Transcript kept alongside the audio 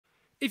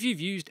If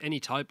you've used any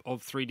type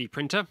of 3D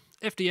printer,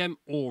 FDM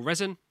or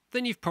resin,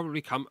 then you've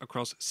probably come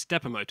across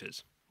stepper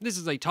motors. This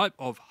is a type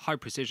of high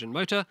precision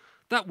motor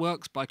that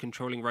works by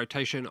controlling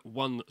rotation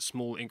one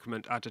small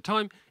increment at a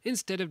time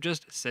instead of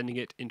just sending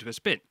it into a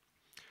spin.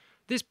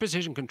 This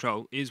precision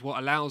control is what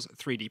allows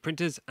 3D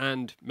printers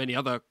and many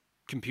other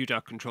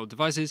computer-controlled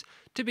devices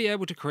to be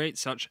able to create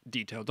such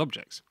detailed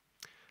objects.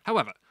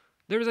 However,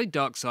 there is a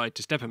dark side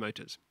to stepper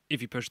motors.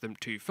 If you push them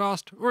too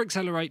fast or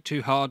accelerate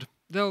too hard,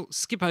 they'll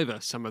skip over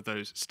some of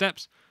those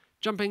steps,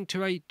 jumping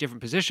to a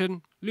different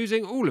position,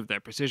 losing all of their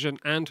precision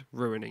and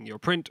ruining your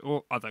print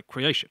or other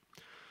creation.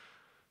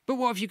 But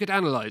what if you could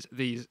analyse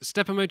these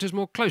stepper motors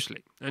more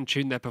closely and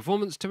tune their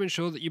performance to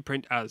ensure that you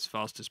print as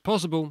fast as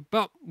possible,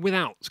 but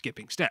without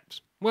skipping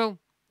steps? Well,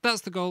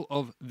 that's the goal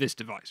of this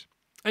device,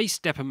 a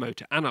stepper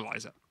motor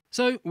analyzer.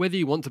 So whether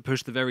you want to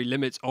push the very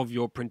limits of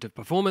your printer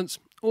performance,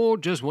 or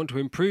just want to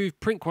improve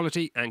print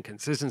quality and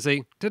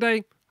consistency,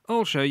 today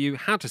I'll show you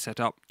how to set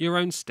up your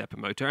own stepper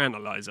motor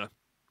analyzer.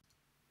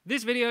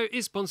 This video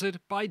is sponsored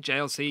by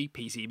JLC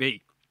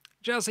PCB.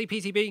 JLC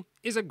PCB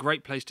is a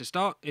great place to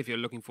start if you're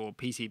looking for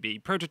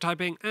PCB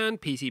prototyping and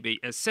PCB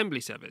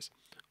assembly service.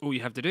 All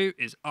you have to do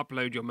is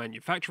upload your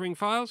manufacturing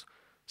files,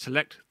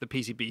 select the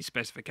PCB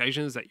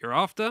specifications that you're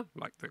after,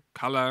 like the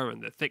colour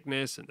and the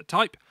thickness and the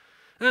type,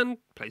 and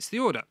place the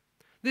order.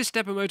 This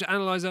stepper motor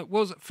analyzer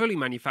was fully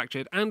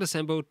manufactured and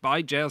assembled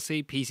by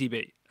JLC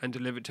PCB and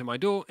delivered to my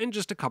door in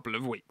just a couple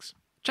of weeks.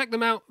 Check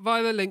them out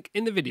via the link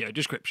in the video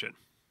description.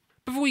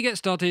 Before we get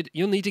started,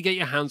 you'll need to get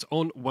your hands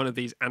on one of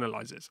these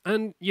analyzers,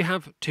 and you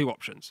have two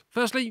options.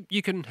 Firstly,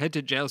 you can head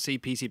to JLC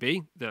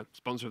PCB, the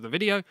sponsor of the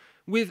video,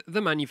 with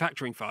the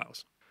manufacturing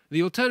files.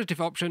 The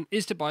alternative option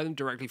is to buy them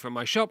directly from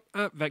my shop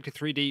at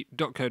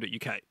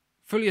vector3d.co.uk,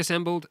 fully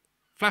assembled,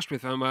 flashed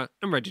with firmware,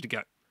 and ready to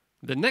go.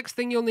 The next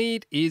thing you'll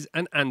need is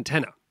an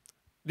antenna.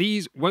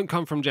 These won't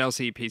come from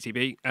JLC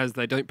PCB as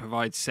they don't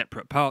provide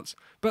separate parts,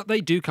 but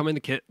they do come in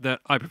the kit that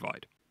I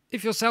provide.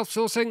 If you're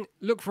self-sourcing,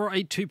 look for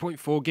a 2.4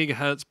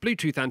 GHz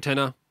Bluetooth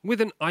antenna with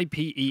an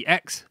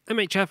IPEX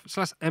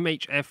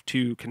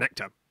MHF/MHF2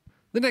 connector.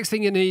 The next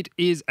thing you need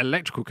is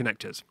electrical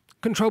connectors.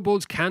 Control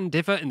boards can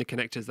differ in the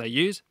connectors they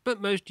use,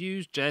 but most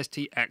use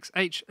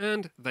JST-XH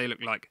and they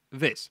look like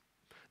this.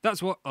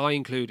 That's what I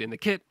include in the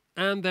kit,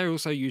 and they're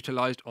also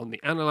utilised on the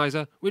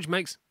analyzer, which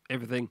makes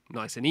everything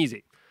nice and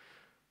easy.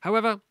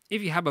 However,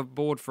 if you have a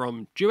board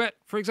from Duet,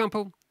 for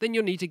example, then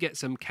you'll need to get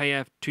some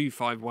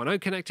KF2510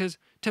 connectors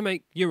to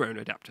make your own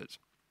adapters.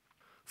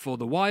 For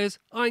the wires,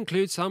 I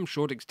include some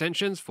short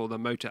extensions for the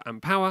motor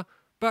and power,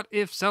 but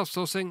if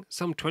self-sourcing,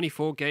 some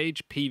 24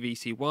 gauge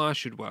PVC wire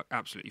should work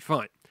absolutely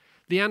fine.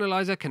 The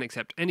analyzer can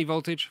accept any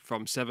voltage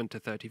from 7 to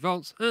 30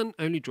 volts and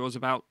only draws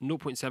about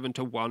 0.7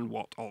 to 1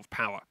 watt of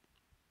power.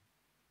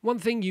 One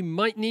thing you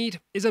might need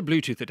is a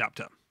Bluetooth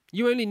adapter.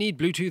 You only need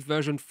Bluetooth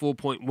version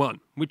 4.1,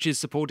 which is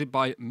supported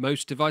by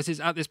most devices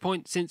at this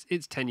point since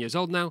it's 10 years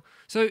old now,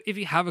 so if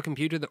you have a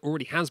computer that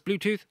already has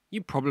Bluetooth,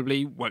 you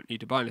probably won't need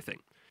to buy anything.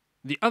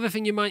 The other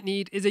thing you might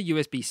need is a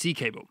USB-C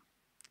cable.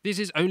 This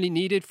is only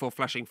needed for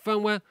flashing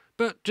firmware,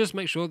 but just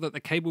make sure that the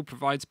cable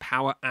provides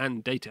power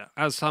and data,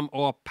 as some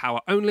are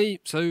power only,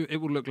 so it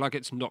will look like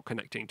it's not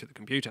connecting to the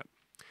computer.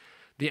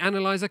 The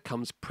analyzer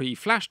comes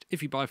pre-flashed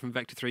if you buy from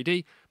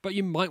Vector3D, but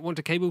you might want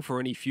a cable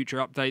for any future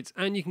updates,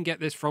 and you can get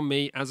this from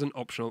me as an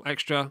optional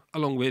extra,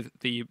 along with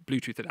the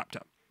Bluetooth adapter.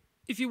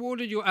 If you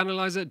ordered your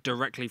analyzer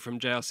directly from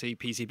JLC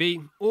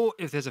PCB, or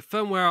if there's a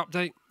firmware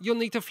update, you'll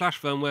need to flash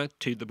firmware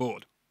to the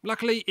board.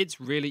 Luckily, it's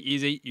really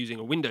easy using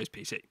a Windows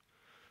PC.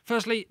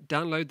 Firstly,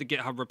 download the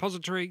GitHub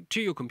repository to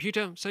your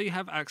computer so you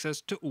have access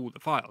to all the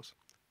files.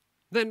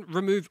 Then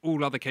remove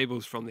all other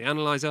cables from the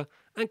analyzer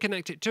and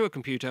connect it to a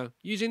computer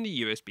using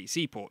the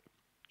USB-C port.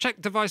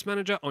 Check Device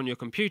Manager on your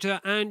computer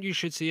and you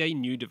should see a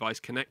new device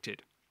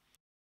connected.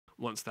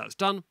 Once that's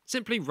done,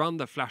 simply run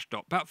the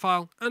flash.bat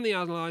file and the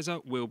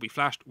analyzer will be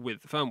flashed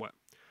with the firmware.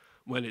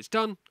 When it's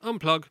done,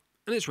 unplug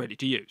and it's ready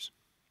to use.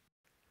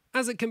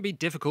 As it can be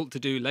difficult to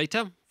do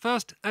later,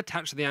 first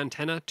attach the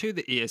antenna to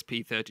the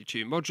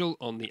ESP32 module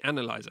on the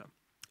analyzer.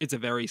 It's a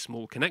very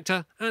small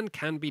connector and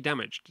can be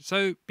damaged,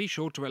 so be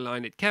sure to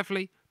align it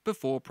carefully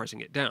before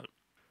pressing it down.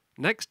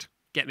 Next,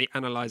 get the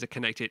analyzer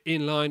connected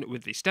in line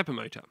with the stepper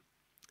motor.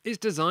 It's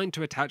designed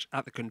to attach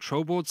at the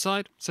control board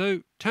side,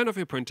 so turn off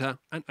your printer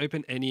and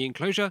open any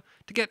enclosure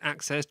to get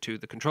access to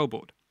the control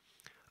board.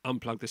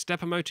 Unplug the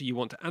stepper motor you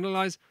want to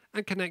analyze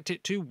and connect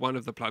it to one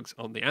of the plugs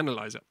on the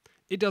analyzer.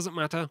 It doesn't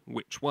matter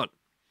which one.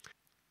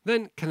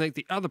 Then connect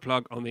the other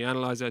plug on the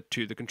analyzer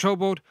to the control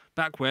board,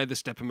 back where the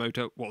stepper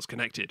motor was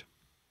connected.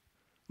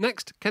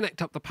 Next,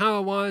 connect up the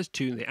power wires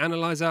to the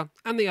analyzer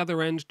and the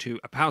other end to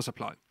a power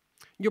supply.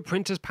 Your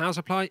printer's power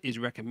supply is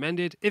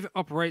recommended if it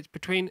operates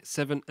between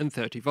 7 and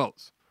 30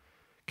 volts.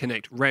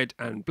 Connect red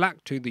and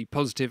black to the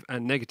positive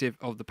and negative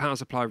of the power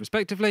supply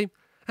respectively,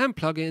 and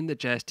plug in the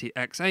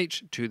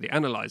JST-XH to the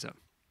analyzer.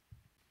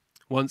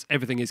 Once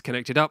everything is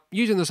connected up,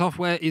 using the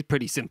software is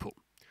pretty simple.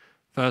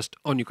 First,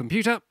 on your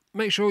computer,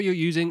 make sure you're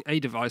using a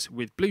device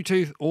with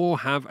Bluetooth or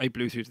have a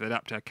Bluetooth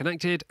adapter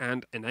connected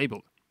and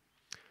enabled.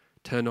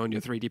 turn on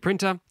your 3D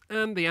printer,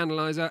 and the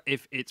Analyser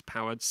if it's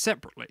powered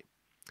separately.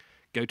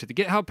 Go to the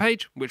GitHub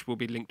page, which will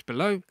be linked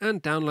below,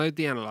 and download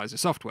the Analyser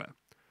software.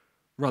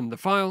 Run the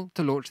file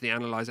to launch the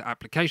Analyser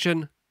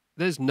application.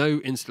 There's no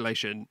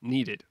installation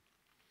needed.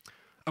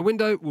 A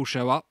window will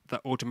show up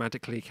that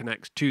automatically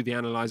connects to the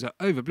Analyser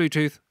over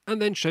Bluetooth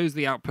and then shows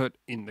the output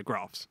in the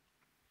graphs.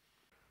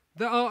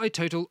 There are a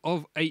total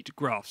of 8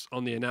 graphs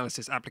on the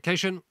Analysis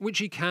application,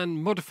 which you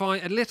can modify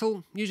a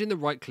little using the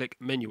right-click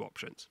menu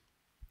options.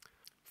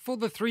 For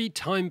the 3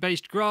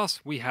 time-based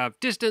graphs, we have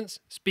distance,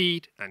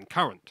 speed, and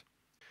current.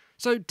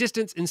 So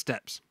distance in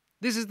steps.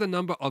 This is the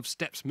number of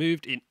steps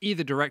moved in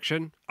either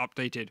direction,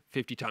 updated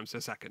 50 times per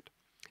second.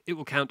 It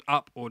will count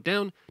up or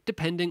down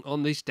depending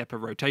on the stepper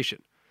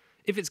rotation.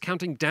 If it's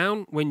counting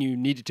down when you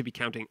need it to be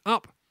counting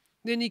up,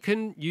 then you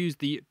can use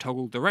the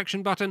toggle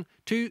direction button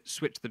to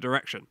switch the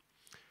direction.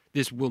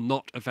 This will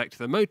not affect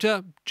the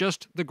motor,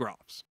 just the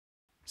graphs.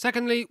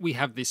 Secondly, we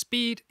have the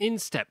speed in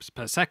steps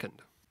per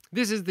second.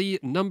 This is the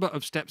number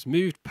of steps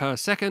moved per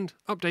second,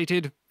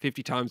 updated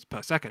 50 times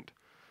per second.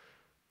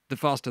 The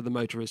faster the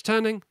motor is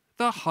turning,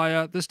 the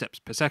higher the steps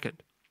per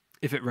second.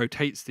 If it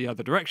rotates the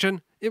other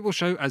direction, it will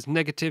show as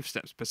negative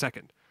steps per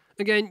second.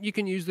 Again, you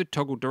can use the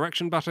toggle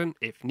direction button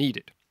if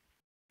needed.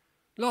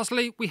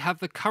 Lastly, we have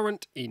the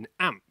current in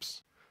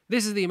amps.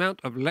 This is the amount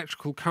of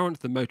electrical current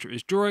the motor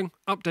is drawing,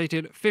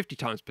 updated 50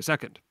 times per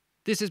second.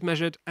 This is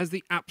measured as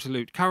the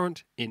absolute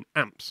current in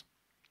amps.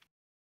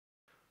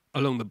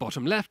 Along the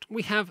bottom left,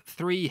 we have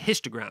 3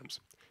 histograms.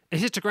 A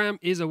histogram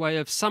is a way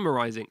of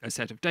summarizing a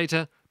set of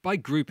data by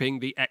grouping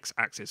the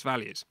x-axis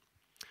values.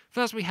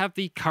 First, we have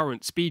the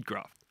current speed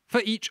graph.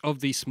 For each of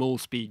the small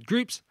speed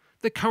groups,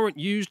 the current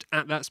used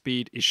at that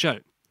speed is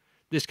shown.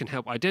 This can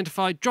help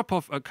identify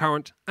drop-off of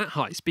current at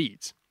high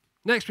speeds.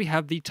 Next, we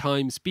have the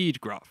time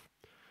speed graph.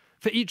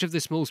 For each of the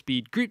small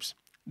speed groups,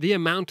 the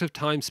amount of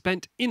time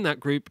spent in that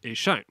group is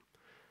shown.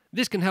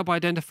 This can help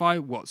identify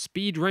what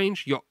speed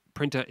range your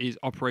printer is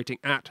operating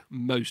at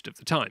most of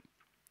the time.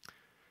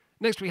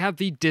 Next, we have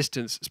the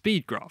distance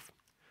speed graph.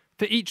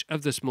 For each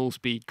of the small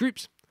speed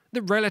groups,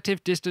 the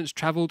relative distance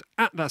travelled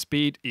at that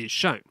speed is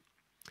shown.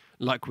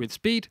 Like with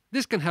speed,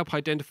 this can help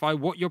identify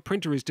what your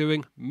printer is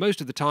doing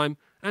most of the time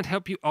and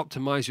help you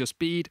optimize your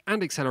speed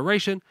and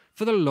acceleration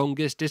for the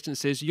longest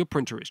distances your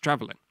printer is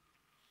travelling.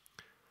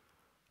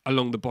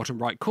 Along the bottom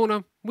right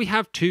corner, we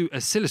have 2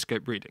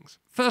 oscilloscope readings.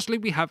 Firstly,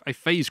 we have a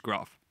phase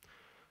graph.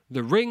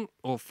 The ring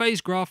or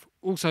phase graph,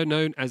 also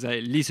known as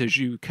a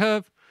Lissajous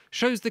curve,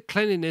 shows the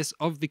cleanliness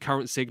of the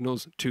current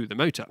signals to the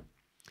motor.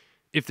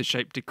 If the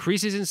shape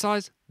decreases in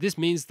size, this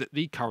means that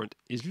the current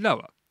is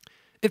lower.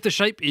 If the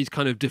shape is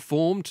kind of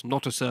deformed,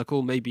 not a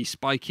circle, maybe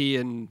spiky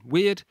and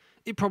weird,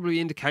 it probably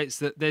indicates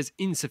that there's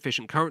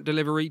insufficient current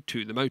delivery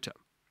to the motor.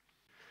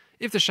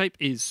 If the shape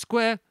is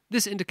square,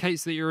 this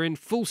indicates that you're in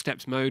full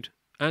steps mode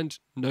and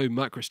no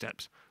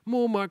microsteps.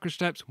 More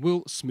microsteps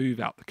will smooth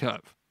out the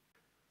curve.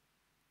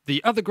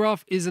 The other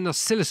graph is an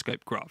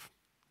oscilloscope graph.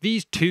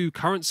 These 2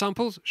 current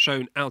samples,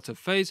 shown out of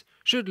phase,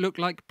 should look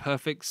like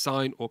perfect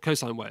sine or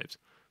cosine waves,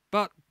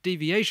 but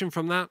deviation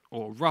from that,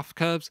 or rough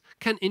curves,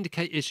 can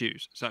indicate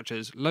issues, such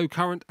as low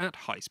current at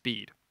high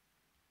speed.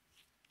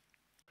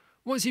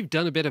 Once you've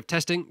done a bit of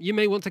testing, you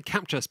may want to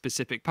capture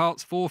specific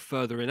parts for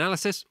further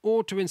analysis,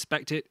 or to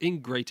inspect it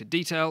in greater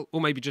detail, or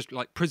maybe just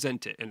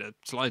present it in a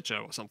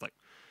slideshow or something.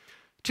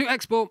 To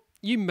export,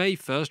 you may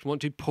first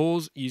want to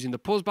pause using the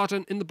pause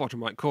button in the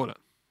bottom right corner.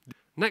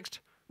 Next,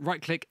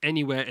 right-click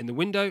anywhere in the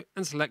window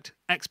and select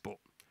Export.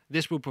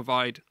 This will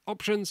provide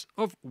options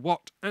of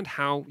what and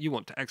how you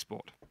want to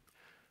export.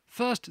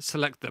 First,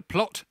 select the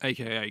plot,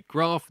 aka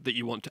graph, that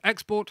you want to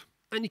export,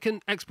 and you can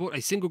export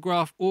a single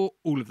graph or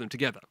all of them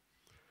together.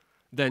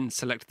 Then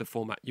select the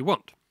format you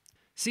want.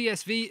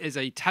 CSV is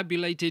a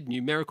tabulated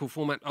numerical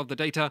format of the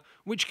data,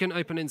 which can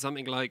open in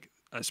something like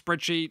a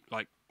spreadsheet,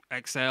 like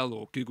Excel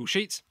or Google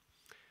Sheets.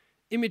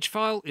 Image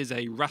file is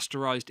a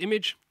rasterized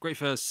image, great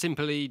for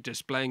simply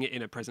displaying it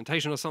in a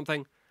presentation or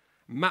something.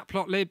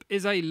 Matplotlib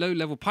is a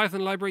low-level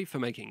Python library for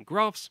making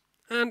graphs,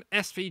 and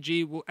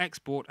SVG will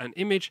export an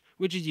image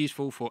which is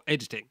useful for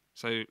editing,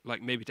 so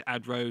like maybe to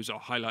add rows or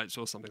highlights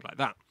or something like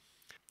that.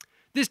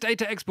 This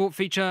data export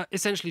feature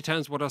essentially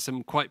turns what are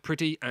some quite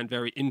pretty and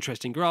very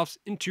interesting graphs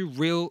into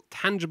real,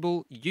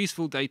 tangible,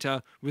 useful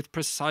data with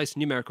precise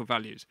numerical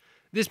values.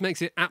 This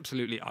makes it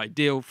absolutely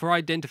ideal for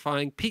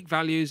identifying peak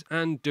values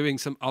and doing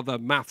some other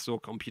maths or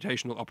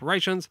computational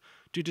operations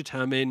to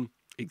determine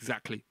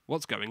exactly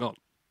what's going on.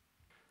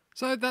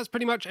 So that's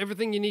pretty much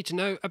everything you need to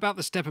know about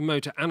the stepper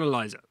motor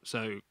analyzer.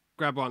 So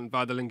grab one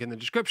via the link in the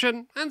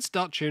description and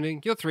start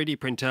tuning your 3D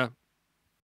printer